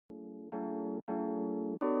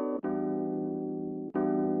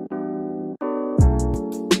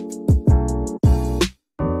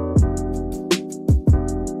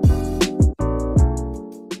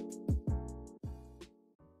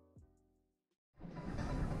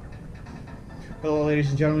Hello ladies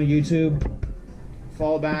and gentlemen, YouTube.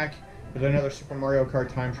 Fall back with another Super Mario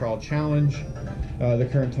Kart time trial challenge. The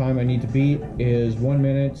current time I need to beat is 1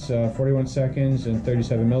 minute, 41 seconds and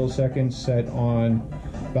 37 milliseconds, set on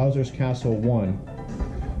Bowser's Castle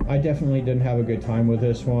 1. I definitely didn't have a good time with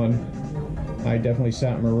this one. I definitely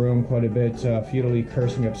sat in my room quite a bit, futilely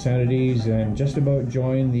cursing obscenities, and just about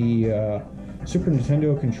joined the Super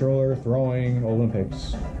Nintendo controller throwing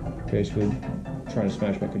Olympics. Basically trying to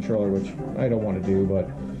smash my controller, which I don't want to do, but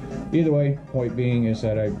either way, point being is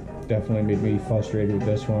that I definitely made me frustrated with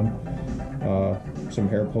this one. Some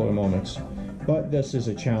hair pulling moments. But this is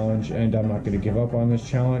a challenge, and I'm not going to give up on this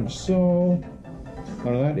challenge, so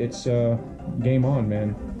out of that, it's game on,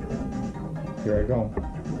 man. Here I go.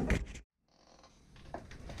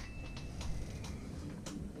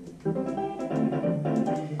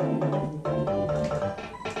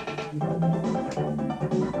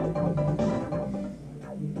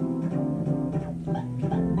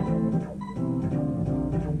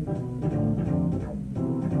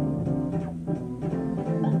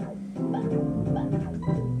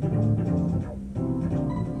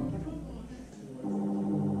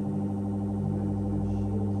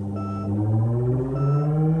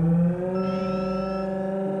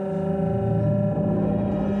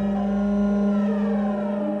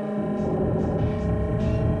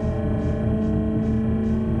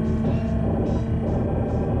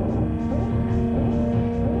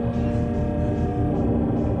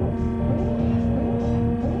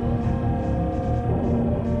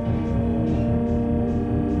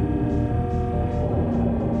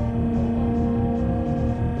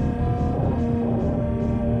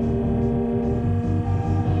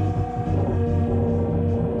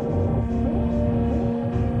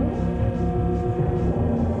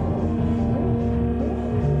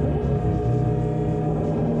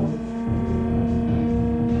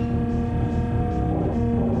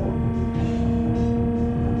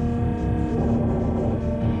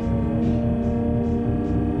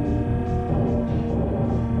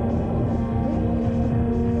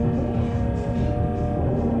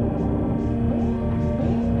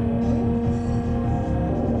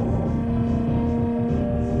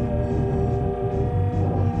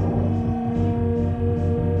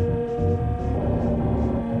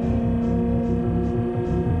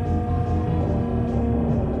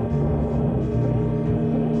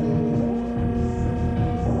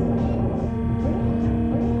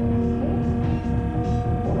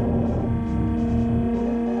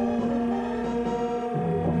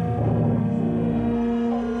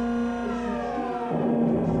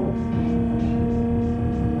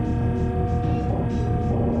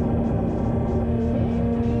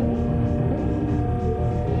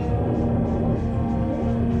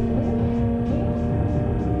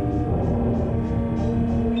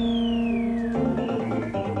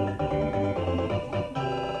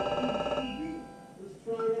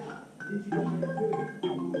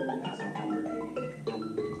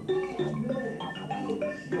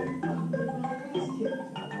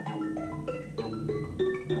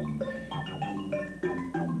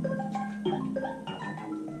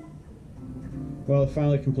 Well, I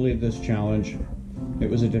finally completed this challenge. It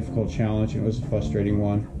was a difficult challenge. It was a frustrating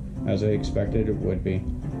one, as I expected it would be.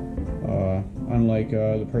 Unlike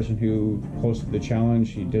the person who posted the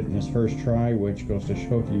challenge, he did it in his first try, which goes to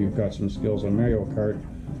show you you've got some skills on Mario Kart.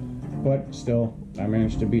 But still, I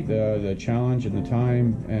managed to beat the challenge in the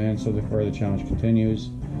time, and so therefore the challenge continues.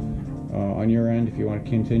 On your end, if you want to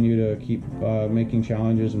continue to keep making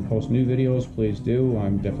challenges and post new videos, please do.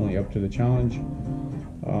 I'm definitely up to the challenge.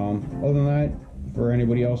 Other than that, for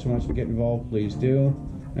anybody else who wants to get involved, please do.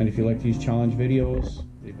 And if you like these challenge videos,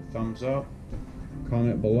 leave a thumbs up,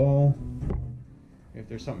 comment below. If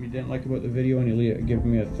there's something you didn't like about the video and you give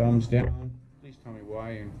me a thumbs down, please tell me why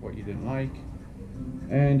and what you didn't like.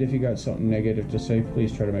 And if you got something negative to say,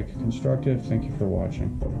 please try to make it constructive. Thank you for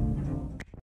watching.